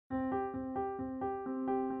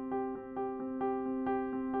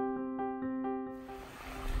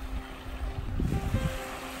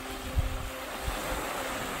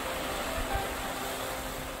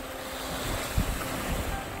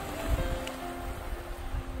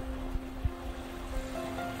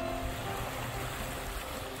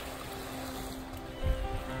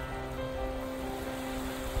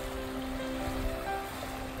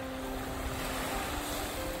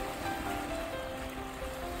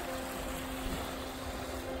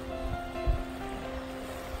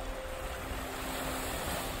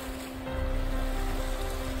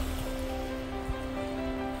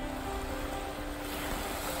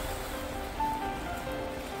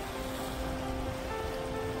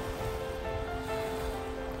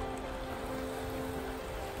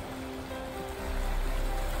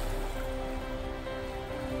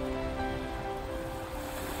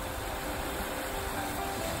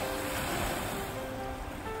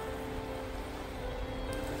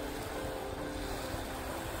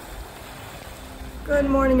Good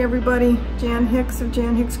morning, everybody. Jan Hicks of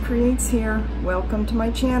Jan Hicks Creates here. Welcome to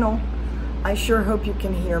my channel. I sure hope you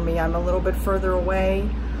can hear me. I'm a little bit further away.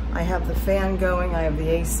 I have the fan going, I have the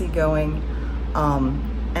AC going,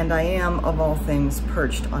 and I am, of all things,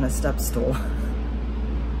 perched on a step stool.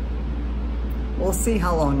 We'll see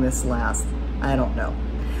how long this lasts. I don't know.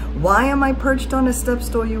 Why am I perched on a step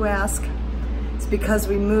stool, you ask? It's because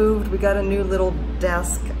we moved, we got a new little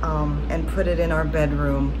desk and put it in our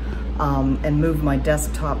bedroom. And move my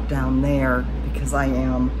desktop down there because I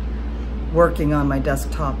am working on my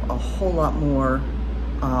desktop a whole lot more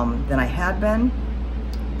than I had been,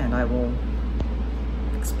 and I will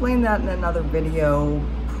explain that in another video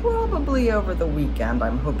probably over the weekend.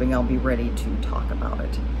 I'm hoping I'll be ready to talk about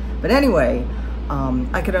it. But anyway,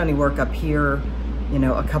 I could only work up here, you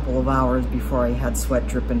know, a couple of hours before I had sweat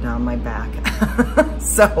dripping down my back.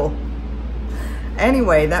 So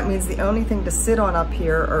anyway, that means the only thing to sit on up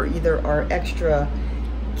here are either our extra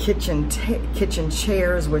kitchen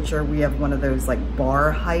chairs, which are, we have one of those like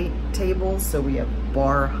bar height tables, so we have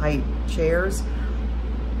bar height chairs,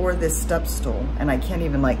 or this step stool. And I can't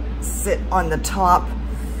even like sit on the top.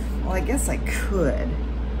 Well, I guess I could,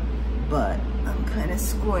 but I'm kind of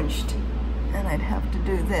squinched and I'd have to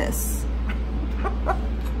do this.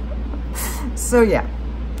 So yeah,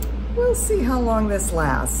 we'll see how long this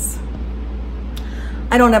lasts.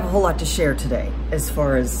 I don't have a whole lot to share today as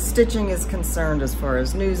far as stitching is concerned, as far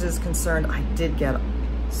as news is concerned. I did get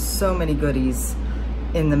so many goodies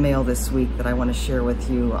in the mail this week that I want to share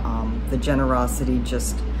with you. The generosity,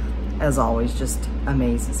 just as always, just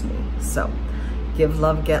amazes me. So give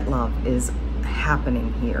love, get love is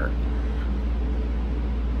happening here.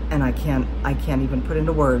 And I can't even put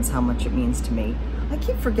into words how much it means to me. I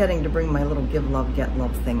keep forgetting to bring my little give love, get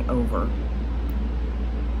love thing over.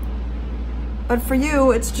 But for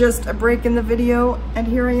you, it's just a break in the video, and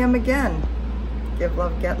here I am again. Give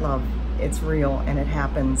love, get love. It's real, and it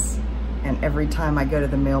happens. And every time I go to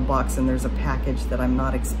the mailbox and there's a package that I'm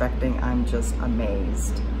not expecting, I'm just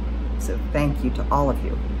amazed. So thank you to all of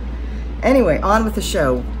you. Anyway, on with the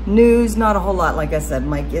show. News, not a whole lot, like I said.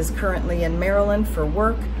 Mike is currently in Maryland for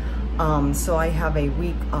work, so I have a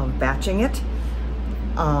week of batching it.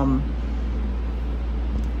 Can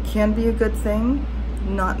be a good thing,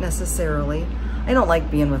 not necessarily. I don't like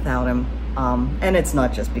being without him, and it's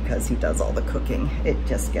not just because he does all the cooking. It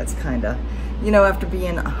just gets kind of, you know, after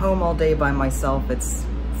being home all day by myself, it's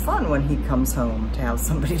fun when he comes home to have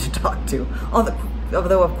somebody to talk to.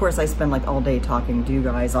 Although of course I spend like all day talking to you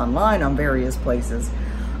guys online on various places.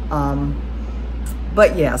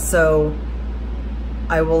 But yeah, so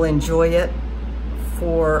I will enjoy it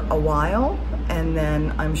for a while, and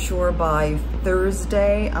then I'm sure by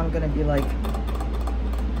Thursday I'm gonna be like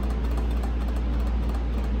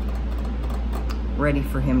ready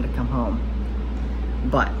for him to come home.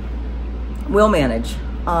 But we'll manage.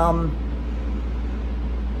 Not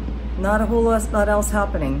a whole lot else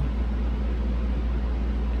happening.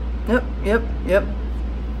 Yep.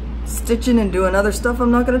 Stitching and doing other stuff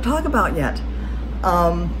I'm not going to talk about yet.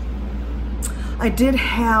 I did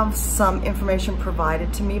have some information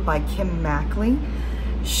provided to me by Kim Mackley.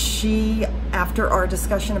 She, after our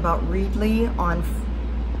discussion about Readly on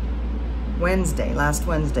last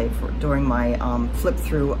Wednesday, during my flip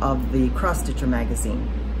through of the Cross Stitcher magazine,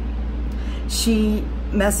 she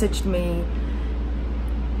messaged me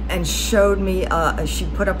and showed me, she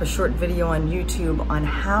put up a short video on YouTube on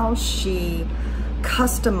how she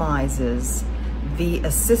customizes the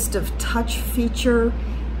assistive touch feature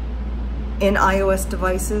in iOS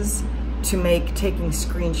devices to make taking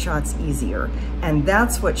screenshots easier. And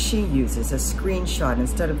that's what she uses, a screenshot.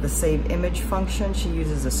 Instead of the save image function, she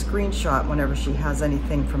uses a screenshot whenever she has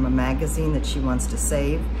anything from a magazine that she wants to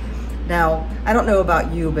save. Now, I don't know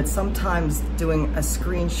about you, but sometimes doing a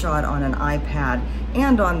screenshot on an iPad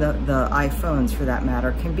and on the iPhones for that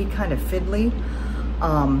matter can be kind of fiddly.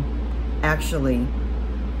 Actually,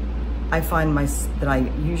 I find that I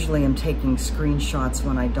usually am taking screenshots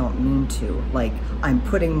when I don't mean to. Like I'm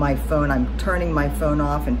turning my phone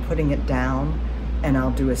off and putting it down, and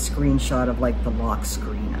I'll do a screenshot of like the lock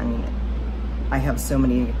screen. I mean, I have so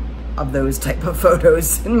many of those type of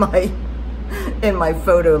photos in my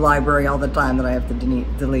photo library all the time that I have to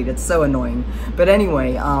delete. It's so annoying. But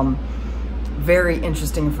anyway, very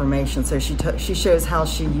interesting information. So she shows how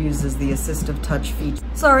she uses the assistive touch feature.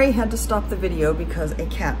 Sorry, had to stop the video because a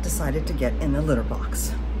cat decided to get in the litter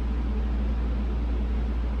box.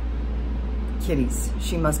 Kitties.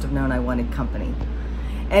 She must have known I wanted company.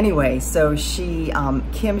 Anyway, so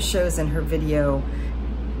Kim shows in her video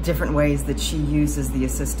different ways that she uses the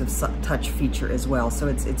assistive touch feature as well. So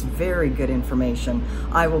it's very good information.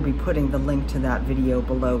 I will be putting the link to that video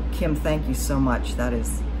below. Kim, thank you so much. That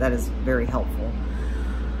is very helpful.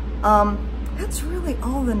 That's really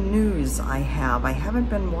all the news I have. I haven't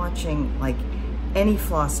been watching like any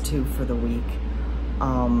Flosstube for the week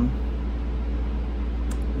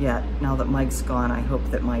yet. Now that Mike's gone, I hope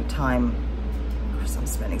that my time, of course I'm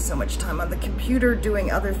spending so much time on the computer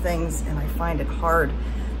doing other things, and I find it hard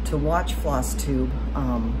to watch Flosstube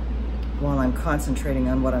while I'm concentrating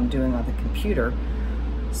on what I'm doing on the computer.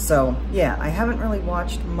 So yeah, I haven't really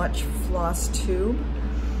watched much Flosstube.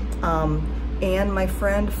 And my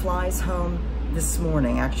friend flies home this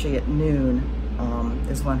morning, actually at noon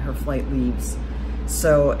is when her flight leaves.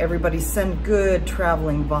 So everybody send good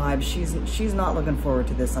traveling vibes. She's not looking forward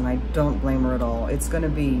to this, and I don't blame her at all. It's gonna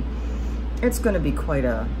be quite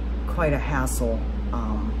a hassle.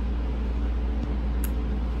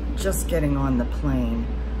 Just getting on the plane,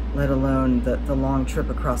 let alone the long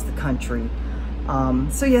trip across the country.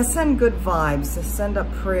 So yeah, send good vibes, send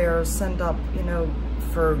up prayers, send up, you know,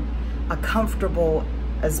 for a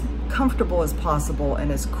as comfortable as possible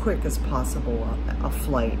and as quick as possible a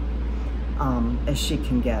flight as she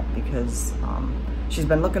can get, because she's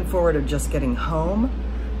been looking forward to just getting home,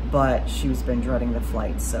 but she's been dreading the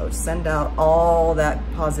flight. So send out all that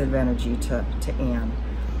positive energy to Anne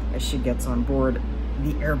as she gets on board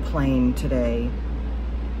the airplane today.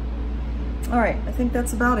 All right, I think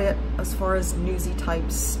that's about it as far as newsy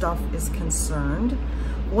type stuff is concerned.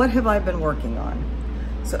 What have I been working on?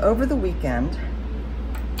 So over the weekend,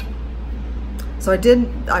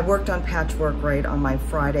 I worked on patchwork right on my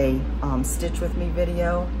Friday Stitch With Me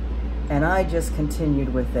video, and I just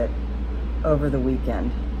continued with it over the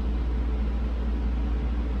weekend.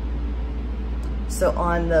 So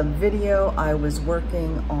on the video, I was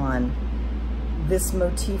working on this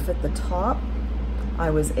motif at the top. I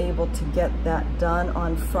was able to get that done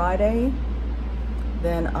on Friday.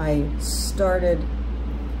 Then I started,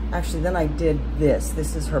 actually then I did this.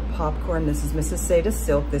 This is her popcorn. This is Mrs. Seda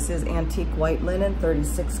silk. This is antique white linen,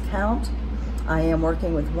 36 count. I am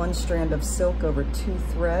working with 1 strand of silk over 2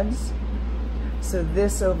 threads. So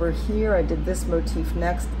this over here, I did this motif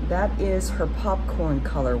next. That is her popcorn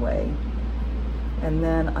colorway. And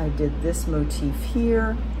then I did this motif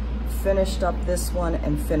here, finished up this one,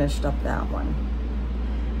 and finished up that one.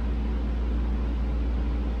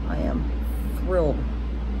 I am thrilled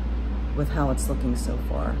with how it's looking so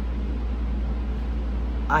far.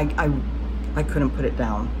 I couldn't put it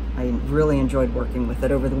down. I really enjoyed working with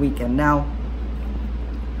it over the weekend. Now,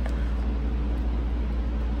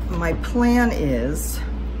 my plan is,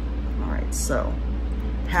 all right, so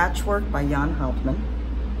Patchwork by Jan Hicks.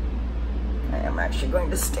 I am actually going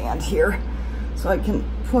to stand here so I can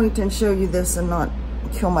point and show you this and not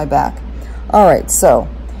kill my back. All right, so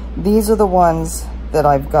these are the ones that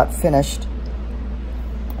I've got finished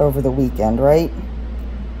over the weekend, right?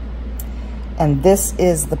 And this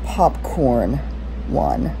is the popcorn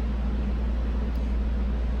one.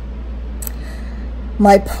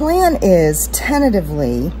 My plan is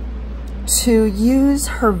tentatively to use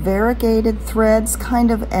her variegated threads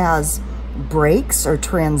kind of as breaks or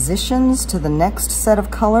transitions to the next set of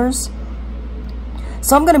colors.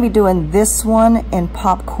 So I'm going to be doing this one in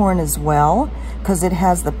popcorn as well, because it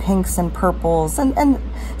has the pinks and purples, and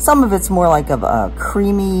some of it's more like a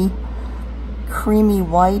creamy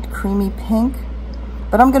white, creamy pink.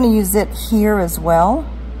 But I'm going to use it here as well.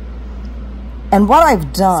 And what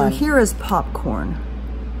I've done, so here is popcorn.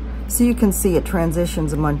 So you can see it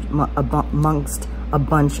transitions amongst a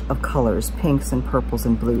bunch of colors, pinks and purples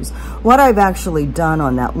and blues. What I've actually done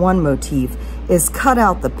on that one motif is cut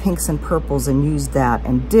out the pinks and purples and used that,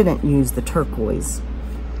 and didn't use the turquoise.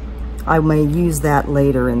 I may use that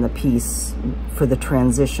later in the piece for the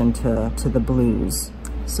transition to the blues.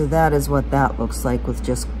 So that is what that looks like, with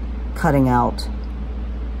just cutting out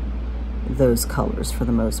those colors for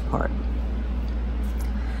the most part.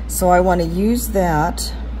 So I want to use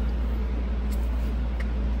that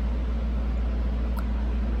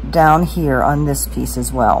down here on this piece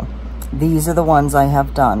as well. These are the ones I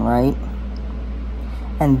have done, right?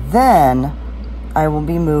 And then I will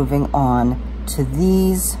be moving on to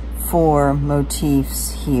these 4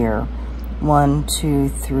 motifs here. 1, 2,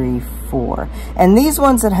 3, 4. And these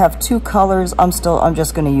ones that have 2 colors, I'm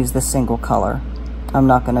just going to use the single color. I'm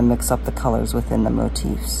not going to mix up the colors within the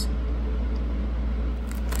motifs.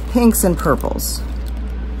 Pinks and purples.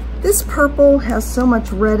 This purple has so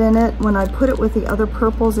much red in it. When I put it with the other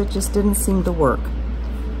purples, it just didn't seem to work.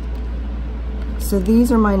 So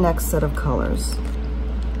these are my next set of colors.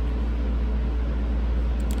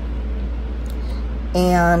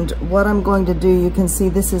 And what I'm going to do, you can see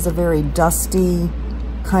this is a very dusty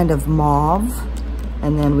kind of mauve,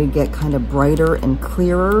 and then we get kind of brighter and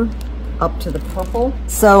clearer up to the purple.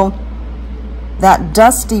 So that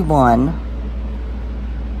dusty one,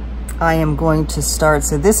 I am going to start,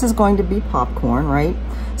 so this is going to be popcorn, right?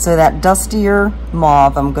 So that dustier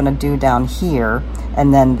mauve I'm gonna do down here,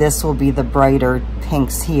 and then this will be the brighter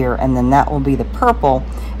pinks here, and then that will be the purple,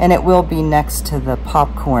 and it will be next to the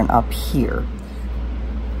popcorn up here.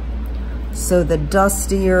 So the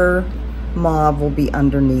dustier mauve will be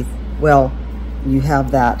underneath. Well, you have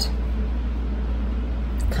that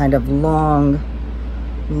kind of long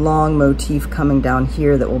motif coming down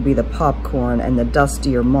here that will be the popcorn, and the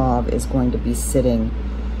dustier mauve is going to be sitting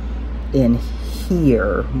in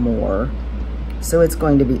here more. So it's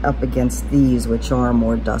going to be up against these, which are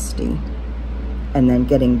more dusty. And then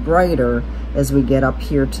getting brighter as we get up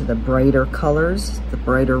here to the brighter colors, the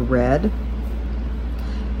brighter red.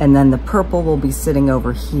 And then the purple will be sitting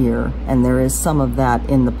over here, and there is some of that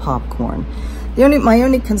in the popcorn. My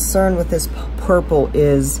only concern with this purple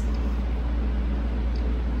is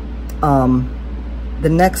the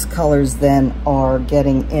next colors then are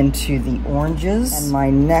getting into the oranges. And my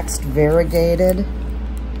next variegated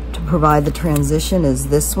to provide the transition is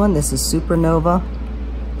this one. This is Supernova.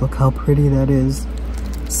 Look how pretty that is.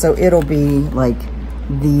 So it'll be like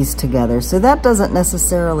these together. So that doesn't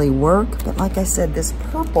necessarily work, but like I said, this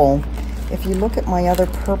purple, if you look at my other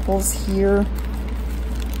purples here,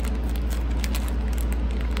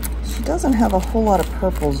 she doesn't have a whole lot of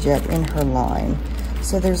purples yet in her line.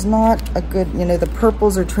 So there's not a good, you know, the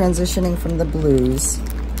purples are transitioning from the blues.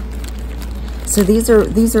 So these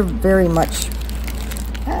are very much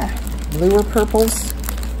bluer purples.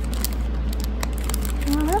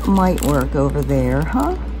 Well, that might work over there,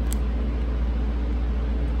 huh?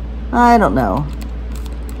 I don't know.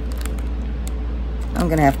 I'm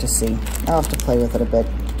gonna have to see. I'll have to play with it a bit.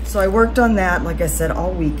 So I worked on that, like I said,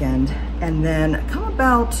 all weekend. And then come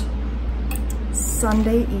about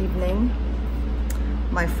Sunday evening,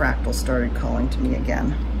 my fractal started calling to me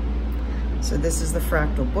again. So this is the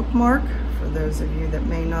fractal bookmark, for those of you that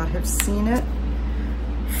may not have seen it.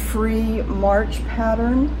 Free March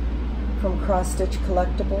pattern from Cross Stitch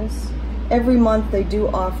Collectibles. Every month they do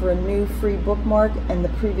offer a new free bookmark, and the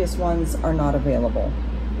previous ones are not available.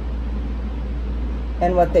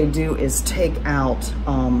 And what they do is take out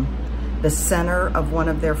the center of one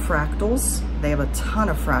of their fractals. They have a ton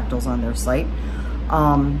of fractals on their site,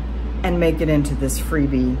 and make it into this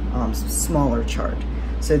freebie smaller chart.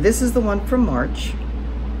 So this is the one from March.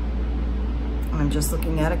 I'm just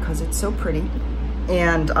looking at it because it's so pretty.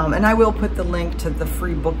 And I will put the link to the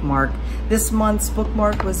free bookmark. This month's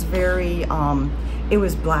bookmark was very, it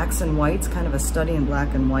was blacks and whites, kind of a study in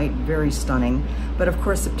black and white, very stunning. But of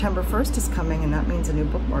course, September 1st is coming, and that means a new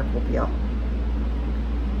bookmark will be up.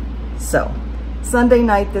 So, Sunday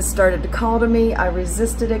night, this started to call to me. I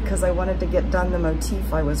resisted it because I wanted to get done the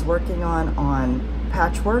motif I was working on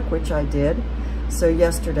patchwork, which I did. So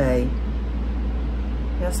yesterday,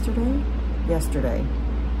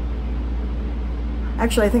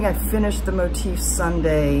 actually, I think I finished the motif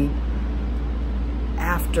Sunday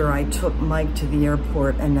after I took Mike to the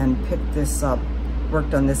airport, and then picked this up,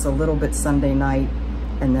 worked on this a little bit Sunday night,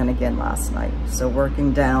 and then again last night. So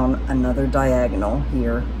working down another diagonal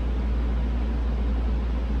here.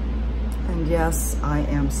 And yes, I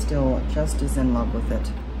am still just as in love with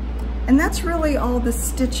it. And that's really all the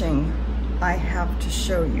stitching I have to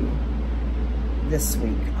show you this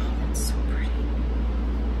week. Oh, that's so pretty.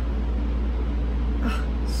 Oh,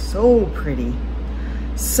 so pretty.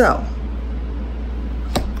 So,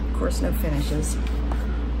 of course, no finishes.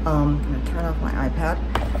 I'm gonna turn off my iPad.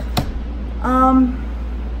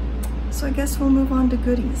 So I guess we'll move on to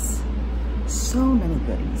goodies. So many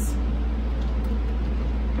goodies.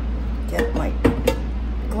 Get my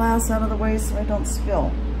glass out of the way so I don't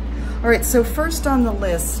spill. All right, so first on the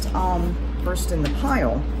list, first in the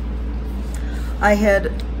pile, I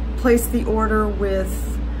had placed the order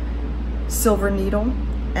with Silver Needle,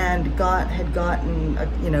 and had gotten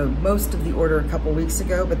most of the order a couple weeks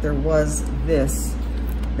ago, but there was this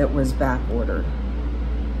that was back ordered,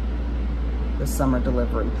 the summer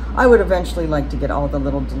delivery. I would eventually like to get all the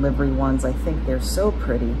little delivery ones. I think they're so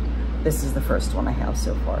pretty. This is the first one I have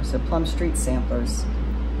so far. So Plum Street Samplers,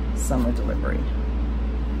 summer delivery.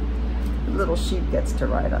 The little sheep gets to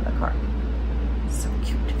ride on the car. So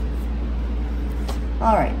cute.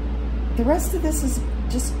 All right, the rest of this is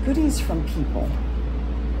just goodies from people.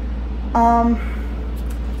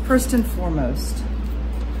 First and foremost,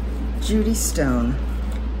 Judy Stone.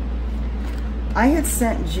 I had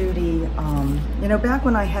sent Judy, you know, back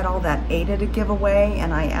when I had all that Ada to give away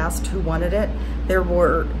and I asked who wanted it, there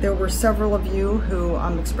were several of you who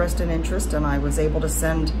expressed an interest, and I was able to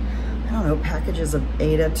send, I don't know, packages of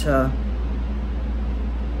Ada to,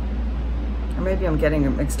 or maybe I'm getting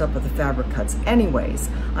it mixed up with the fabric cuts. Anyways,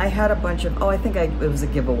 I had a bunch of, I think it was a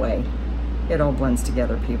giveaway. It all blends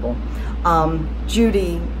together, people.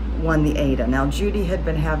 Judy won the Ada. Now, Judy had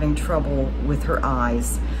been having trouble with her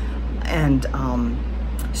eyes, and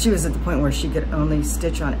she was at the point where she could only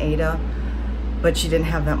stitch on Ada, but she didn't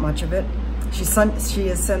have that much of it. She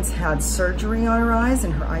has since had surgery on her eyes,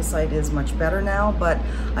 and her eyesight is much better now, but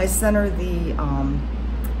I sent her the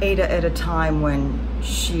Ada at a time when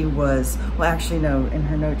she was, well, actually no, in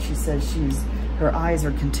her note she says her eyes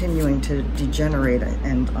are continuing to degenerate,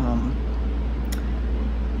 and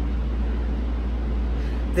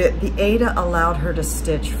the Ada allowed her to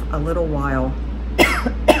stitch a little while.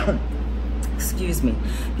 Excuse me.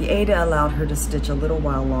 The Ada allowed her to stitch a little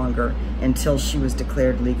while longer until she was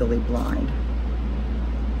declared legally blind.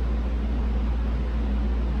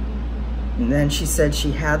 And then she said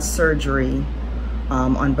she had surgery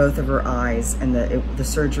on both of her eyes, and the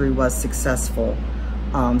surgery was successful.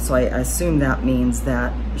 So I assume that means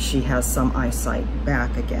that she has some eyesight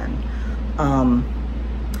back again.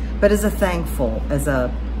 But as a thank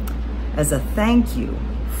you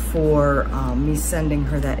for me sending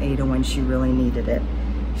her that Ada when she really needed it,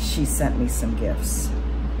 she sent me some gifts,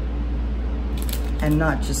 and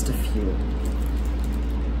not just a few.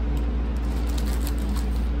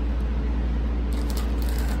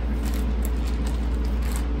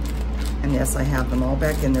 And yes, I have them all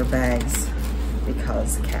back in their bags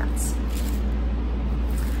because cats.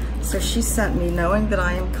 So she sent me, knowing that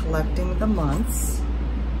I am collecting the months,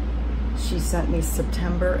 she sent me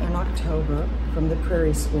September and October from the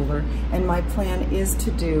Prairie Schooler, and my plan is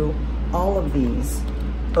to do all of these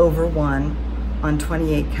over one on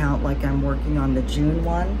 28 count, like I'm working on the June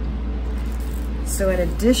one. So in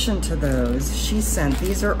addition to those, she sent,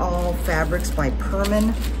 these are all fabrics by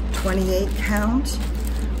Perman, 28 count.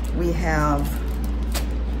 We have,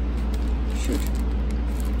 shoot,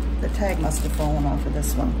 the tag must have fallen off of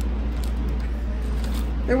this one.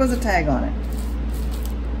 There was a tag on it.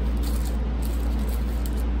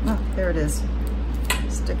 Oh, there it is.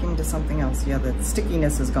 Sticking to something else. Yeah, the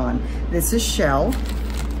stickiness is gone. This is Shell.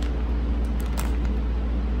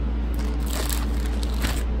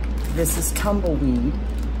 This is Tumbleweed.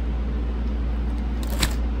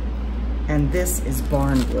 And this is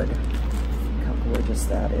Barnwood. Look how gorgeous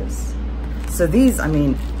that is. So these, I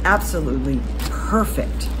mean, absolutely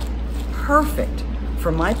perfect. Perfect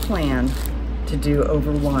for my plan to do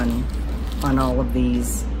over one on all of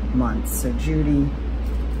these months. So Judy,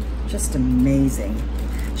 just amazing.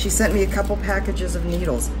 She sent me a couple packages of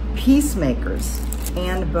needles, Peacemakers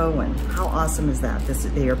and Bowen. How awesome is that?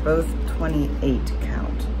 They are both 28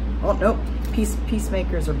 count. Oh, nope,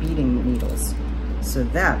 Peacemakers are beading needles. So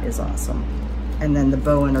that is awesome. And then the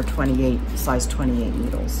Bowen are 28, size 28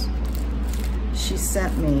 needles. She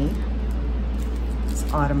sent me this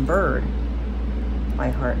Autumn Bird by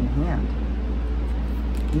Heart and Hand.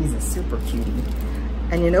 He's a super cutie.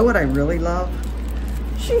 And you know what I really love?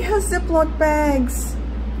 She has Ziploc bags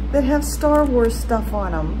that have Star Wars stuff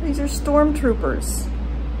on them. These are stormtroopers.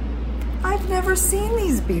 I've never seen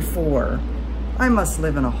these before. I must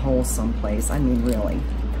live in a hole someplace. I mean, really.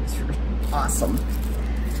 These are awesome.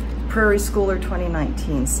 Prairie Schooler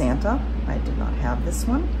 2019 Santa. I did not have this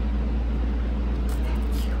one.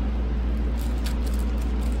 Thank you.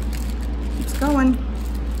 Keeps going.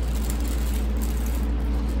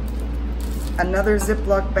 Another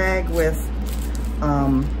Ziploc bag with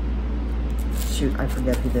shoot, I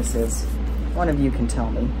forget who this is. One of you can tell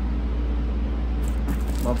me.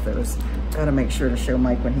 Love those. Gotta make sure to show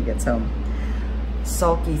Mike when he gets home.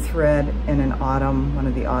 Sulky thread in an autumn, one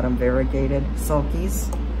of the autumn variegated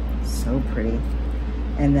sulkies. So pretty.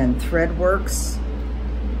 And then Threadworks.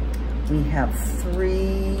 We have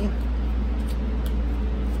 3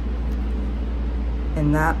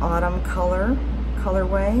 in that autumn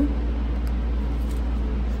colorway.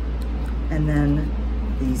 And then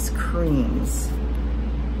these creams.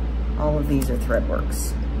 All of these are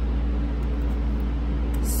Threadworks.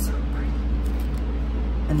 So pretty.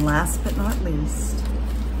 And last but not least,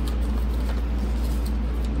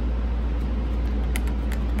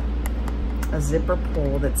 a zipper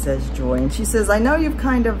pull that says joy. And she says, I know you've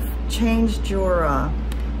kind of changed your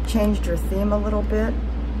theme a little bit,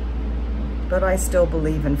 but I still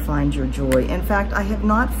believe in find your joy. In fact, I have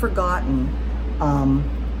not forgotten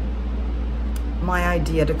my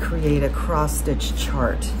idea to create a cross-stitch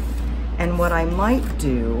chart. And what I might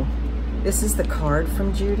do This is the card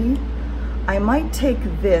from Judy. I might take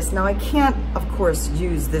this. Now I can't, of course,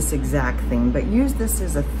 use this exact theme, but use this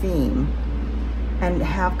as a theme and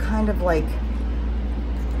have kind of like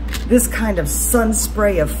this kind of sun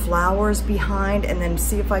spray of flowers behind, and then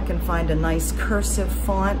see if I can find a nice cursive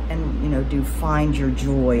font and, you know, do Find Your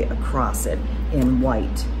Joy across it in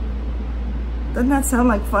white. Doesn't that sound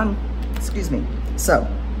like fun? Excuse me. So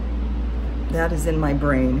that is in my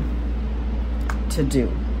brain to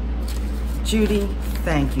do. Judy,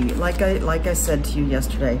 thank you. Like I said to you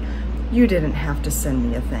yesterday, you didn't have to send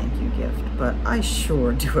me a thank you gift, but I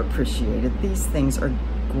sure do appreciate it. These things are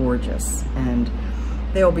gorgeous and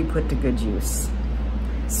they'll be put to good use.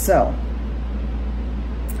 So,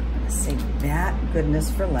 let's save that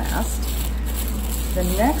goodness for last. The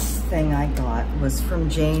next thing I got was from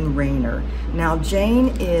Jane Rayner. Now,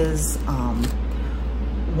 Jane is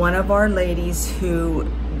one of our ladies who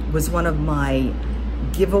was one of my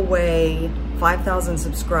giveaway, 5,000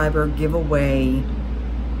 subscriber giveaway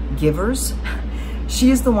givers.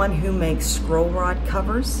 She is the one who makes scroll rod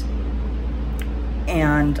covers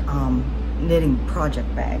and knitting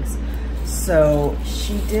project bags. So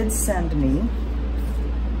she did send me,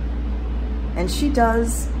 and she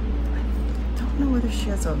does, I don't know whether she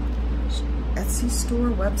has a Etsy store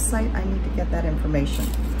website. I need to get that information.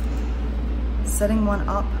 Setting one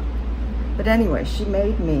up. But anyway, she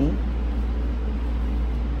made me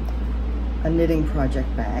a knitting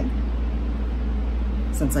project bag,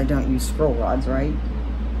 since I don't use scroll rods, right?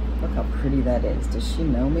 Look how pretty that is. Does she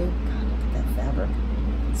know me? God, look at that fabric.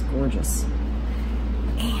 It's gorgeous.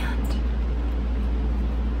 And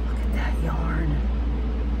look at that yarn.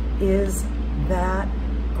 Is that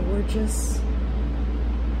gorgeous?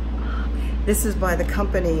 This is by the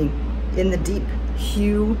company In the Deep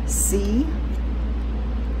Hue Sea.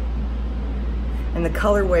 And the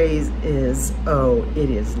colorways is, oh, it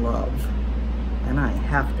is love. And I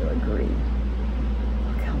have to agree.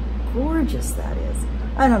 Look how gorgeous that is.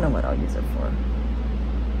 I don't know what I'll use it for.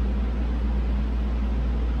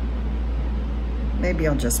 Maybe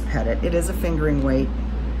I'll just pet it. It is a fingering weight.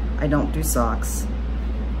 I don't do socks.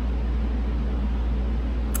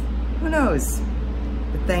 Who knows?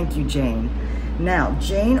 But thank you, Jane. Now,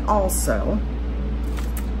 Jane also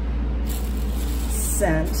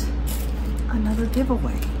sent another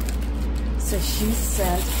giveaway. So she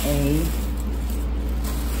sent a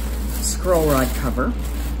scroll rod cover.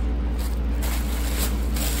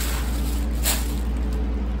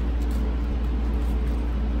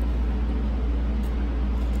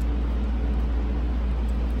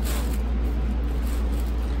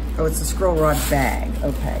 Oh, it's a scroll rod bag.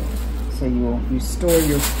 Okay, so you store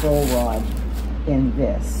your scroll rod in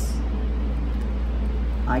this.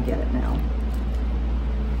 I get it now.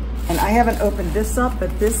 And I haven't opened this up,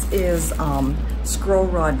 but this is scroll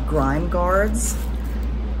rod grime guards.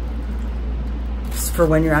 It's for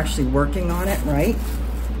when you're actually working on it, right?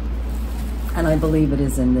 And I believe it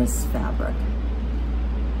is in this fabric.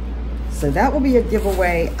 So that will be a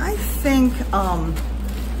giveaway. I think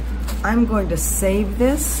I'm going to save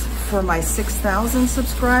this for my 6,000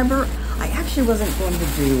 subscriber. I actually wasn't going to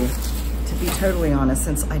do, to be totally honest,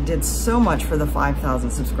 since I did so much for the 5,000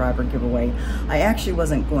 subscriber giveaway, I actually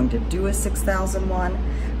wasn't going to do a 6,000 one,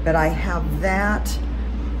 but I have that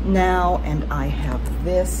now and I have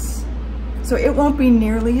this. So it won't be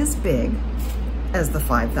nearly as big as the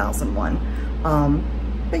 5,000 one.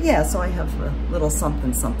 But yeah, so I have a little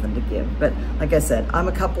something to give. But like I said, I'm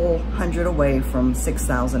a couple hundred away from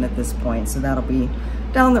 6,000 at this point, so that'll be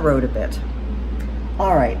down the road a bit.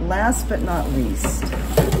 All right, last but not least,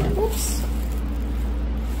 oops.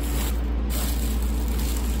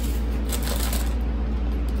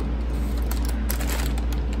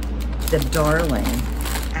 The darling,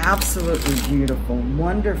 absolutely beautiful,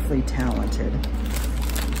 wonderfully talented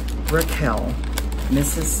Raquel,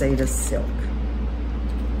 Mrs. Seda Silk,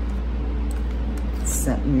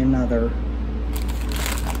 sent me another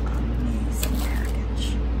amazing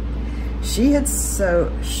package. She had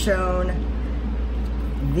shown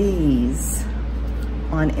these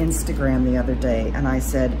on Instagram the other day, and I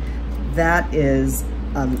said, that is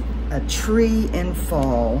a tree in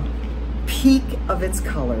fall, peak of its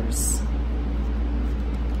colors.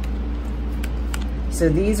 So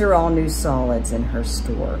these are all new solids in her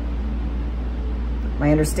store. My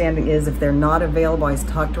understanding is if they're not available, I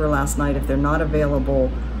talked to her last night, if they're not available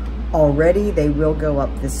already, they will go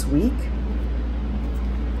up this week.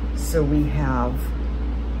 So we have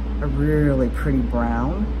a really pretty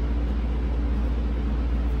brown,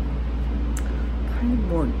 kind of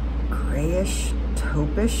more grayish,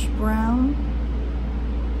 taupish brown.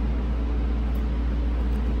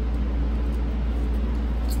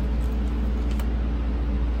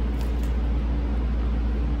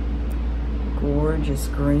 gorgeous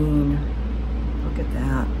green. Look at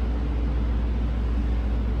that.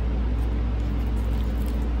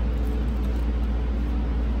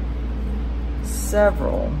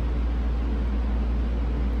 Several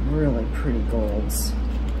really pretty golds.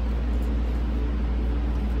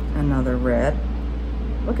 Another red.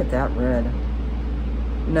 Look at that red.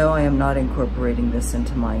 No, I am not incorporating this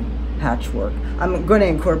into my patchwork. I'm going to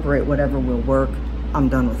incorporate whatever will work. I'm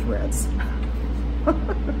done with reds.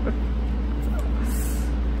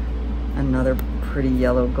 Another pretty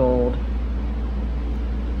yellow gold.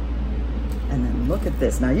 And then look at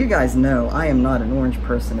this. Now you guys know I am not an orange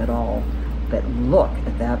person at all, but look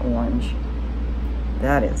at that orange.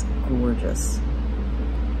 That is gorgeous.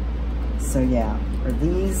 So yeah, are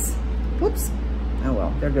these, whoops. Oh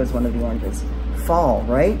well, there goes one of the oranges. Fall,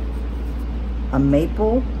 right? A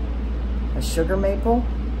maple, a sugar maple.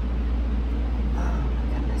 Oh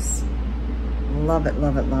my goodness. Love it,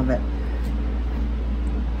 love it, love it.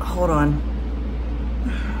 Hold on.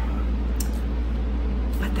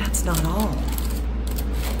 But that's not all.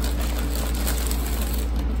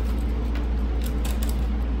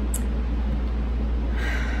 Oh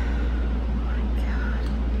my God.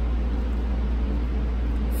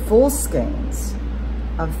 Full skeins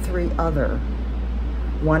of 3 other.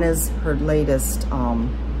 One is her latest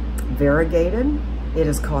variegated. It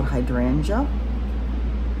is called Hydrangea.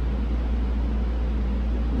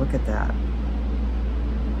 Look at that.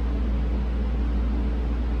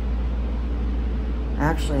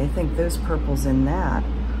 Actually, I think those purples in that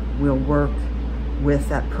will work with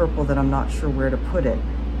that purple that I'm not sure where to put it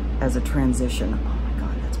as a transition. Oh my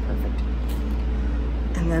God, that's perfect.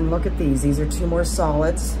 And then look at these. These are 2 more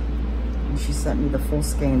solids. And she sent me the full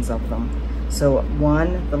skeins of them. So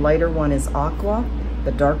one, the lighter one is aqua,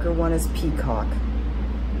 the darker one is peacock.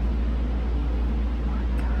 Oh my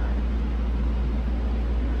God.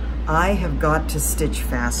 I have got to stitch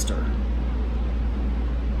faster.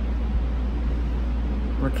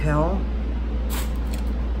 Raquel,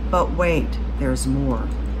 but wait, there's more.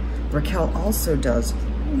 Raquel also does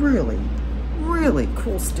really, really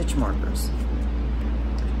cool stitch markers.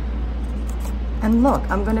 And look,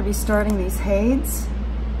 I'm going to be starting these Hades,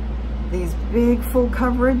 these big full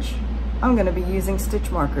coverage. I'm going to be using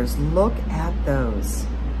stitch markers. Look at those.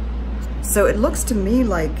 So it looks to me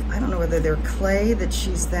like, I don't know whether they're clay that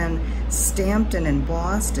she's then stamped and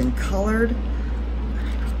embossed and colored.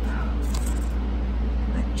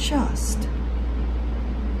 Just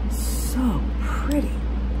so pretty.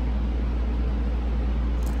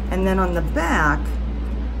 And then on the back,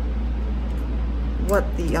 what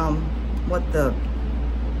the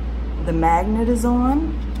magnet is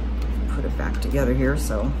on, put it back together here.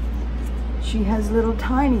 So she has little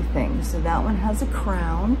tiny things. So that one has a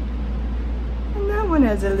crown and that one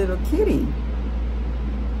has a little kitty.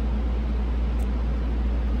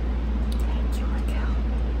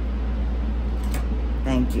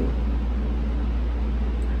 Thank you.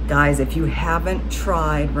 Guys, if you haven't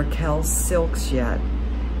tried Raquel's silks yet,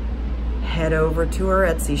 head over to her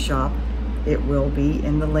Etsy shop. It will be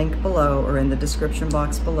in the link below or in the description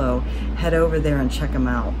box below. Head over there and check them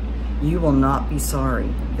out. You will not be sorry.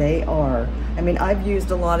 They are, I mean, I've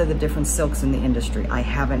used a lot of the different silks in the industry. I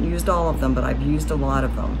haven't used all of them, but I've used a lot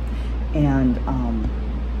of them. And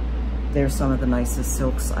they're some of the nicest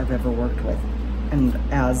silks I've ever worked with. And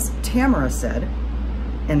as Tamara said,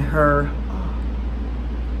 in her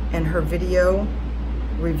video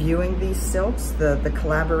reviewing these silks, the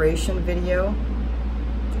collaboration video,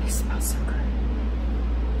 they smell so good.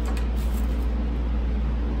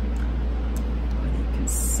 You can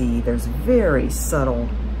see there's very subtle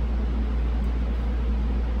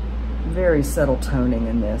toning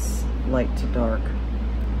in this, light to dark.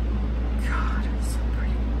 God, it's so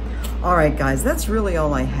pretty. All right, guys, that's really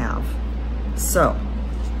all I have. So,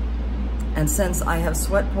 and since I have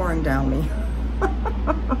sweat pouring down me,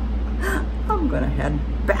 I'm gonna head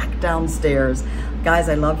back downstairs. Guys,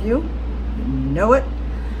 I love you. You know it.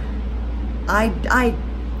 I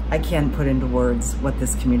can't put into words what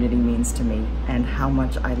this community means to me and how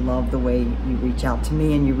much I love the way you reach out to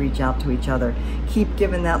me and you reach out to each other. Keep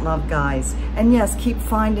giving that love, guys. And yes, keep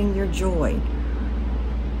finding your joy.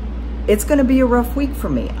 It's gonna be a rough week for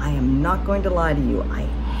me. I am not going to lie to you. I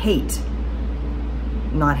hate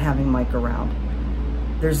not having Mike around.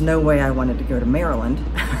 There's no way I wanted to go to Maryland.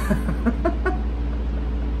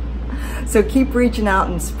 So keep reaching out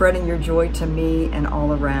and spreading your joy to me and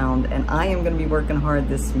all around. And I am going to be working hard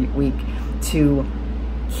this week to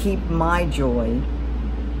keep my joy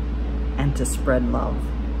and to spread love.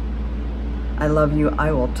 I love you.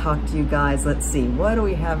 I will talk to you guys. Let's see, what do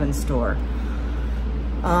we have in store?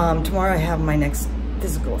 Tomorrow I have my next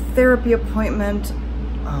physical therapy appointment,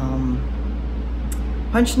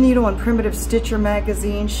 Punch Needle and Primitive Stitcher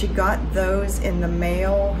magazine. She got those in the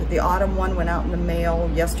mail. The autumn one went out in the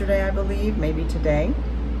mail yesterday, I believe, maybe today.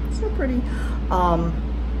 So pretty.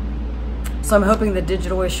 So I'm hoping the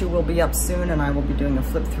digital issue will be up soon, and I will be doing a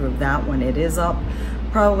flip through of that when it is up.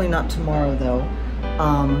 Probably not tomorrow though.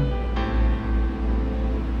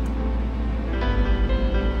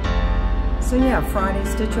 So yeah, Friday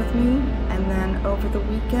stitch with me, and then over the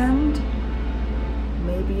weekend,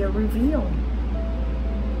 maybe a reveal.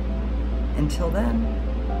 Until then,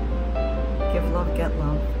 give love, get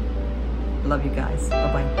love. Love you guys.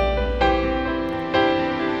 Bye-bye.